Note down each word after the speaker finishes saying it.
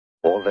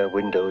all their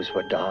windows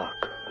were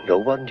dark. No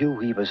one knew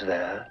he was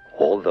there.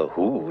 All the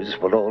Whos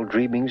were all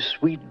dreaming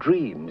sweet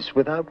dreams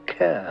without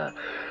care.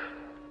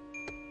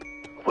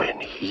 When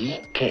he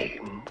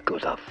came to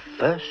the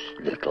first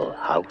little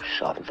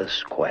house on the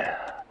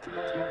square.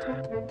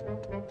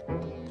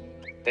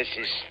 This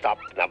is stop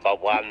number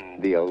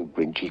 1. The old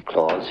Grinchy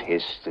Claus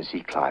hissed as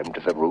he climbed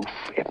to the roof,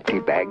 empty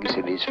bags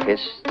in his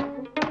fist.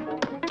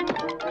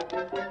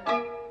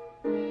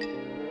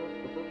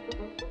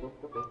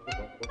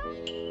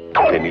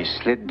 Then he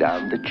slid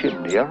down the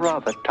chimney, a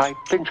rather tight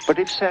pinch, but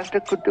if Santa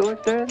could do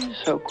it then,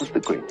 so could the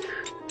Grinch.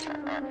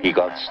 He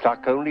got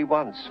stuck only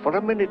once, for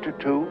a minute or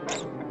two.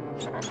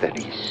 Then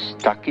he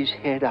stuck his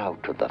head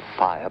out of the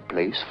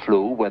fireplace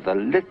flue where the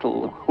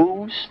little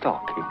Who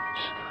stockings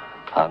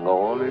hung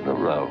all in a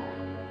row.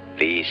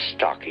 These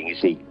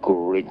stockings, The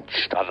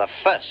Grinch, are the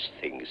first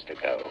things to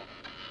go.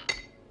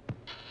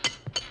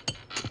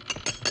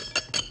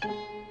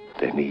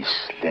 Then he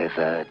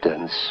slithered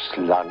and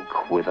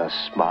slunk with a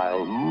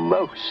smile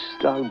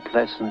most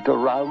unpleasant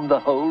around the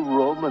whole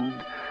room,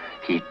 and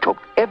he took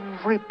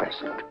every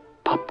present.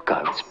 Pop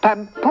guns,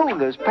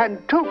 pampooners,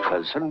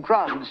 pantookas and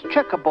drums,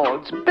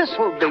 checkerboards,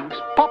 bistlebinks,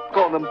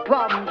 popcorn and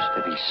plums.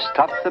 Then he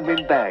stuffed them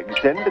in bags.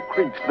 Then the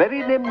Grinch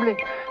very nimbly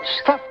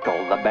stuffed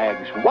all the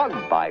bags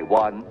one by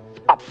one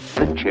up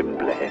the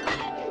chimney.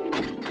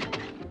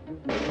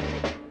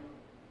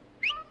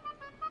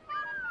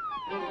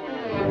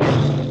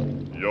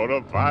 You're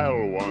a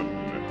vile one,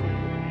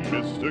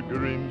 Mr.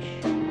 Grinch.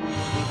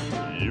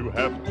 You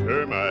have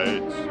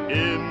termites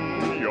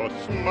in your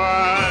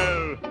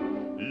smile.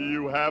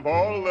 You have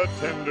all the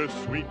tender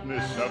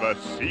sweetness of a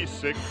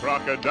seasick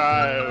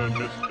crocodile,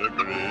 Mr.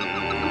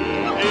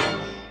 Grinch.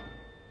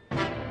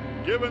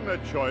 Given the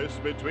choice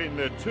between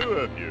the two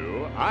of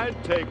you, I'd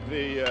take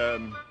the,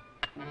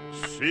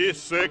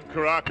 seasick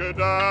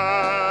crocodile.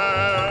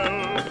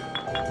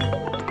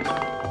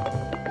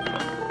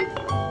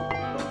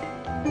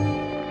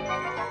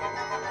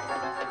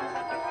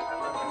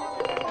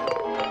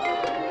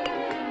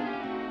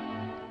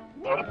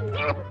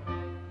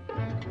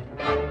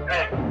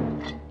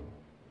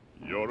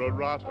 You're a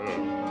rotter,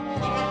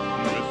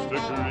 Mr.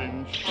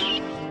 Grinch.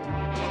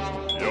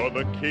 You're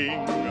the king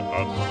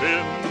of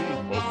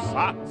sinful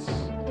sots.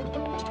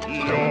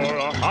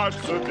 Your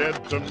heart's a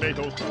dead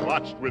tomato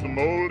splotched with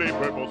moldy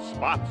purple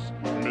spots,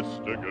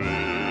 Mr.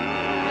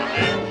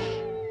 Grinch.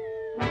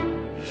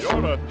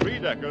 You're a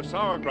 3-decker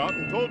sauerkraut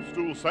and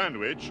toadstool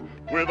sandwich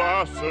with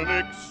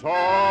arsenic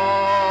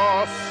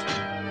sauce.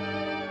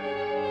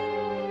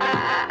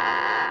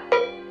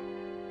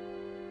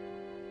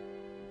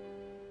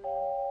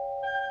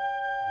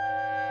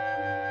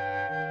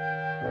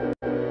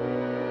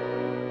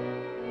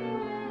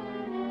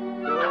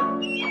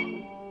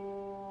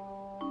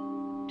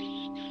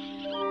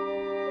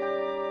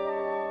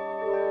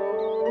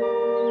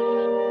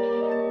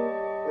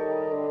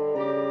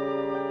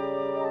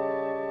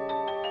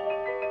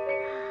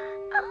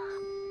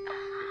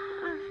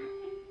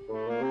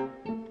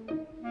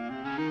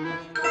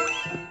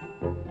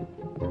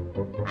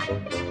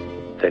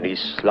 Then he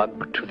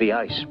slunk to the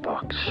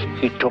icebox.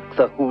 He took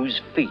the Who's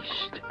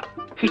feast.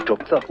 He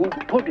took the Who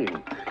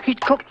pudding. He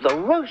took the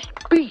roast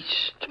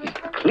beast. He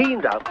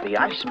cleaned out the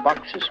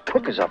icebox as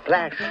quick as a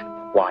flash.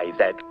 Why,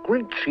 that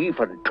Grinch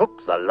even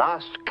took the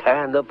last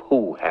can of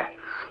Who hash.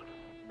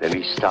 Then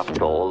he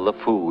stuffed all the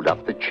food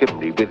up the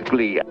chimney with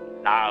glee.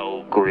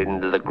 Now,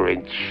 grinned the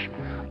Grinch,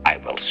 I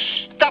will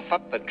stuff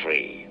up the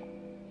tree.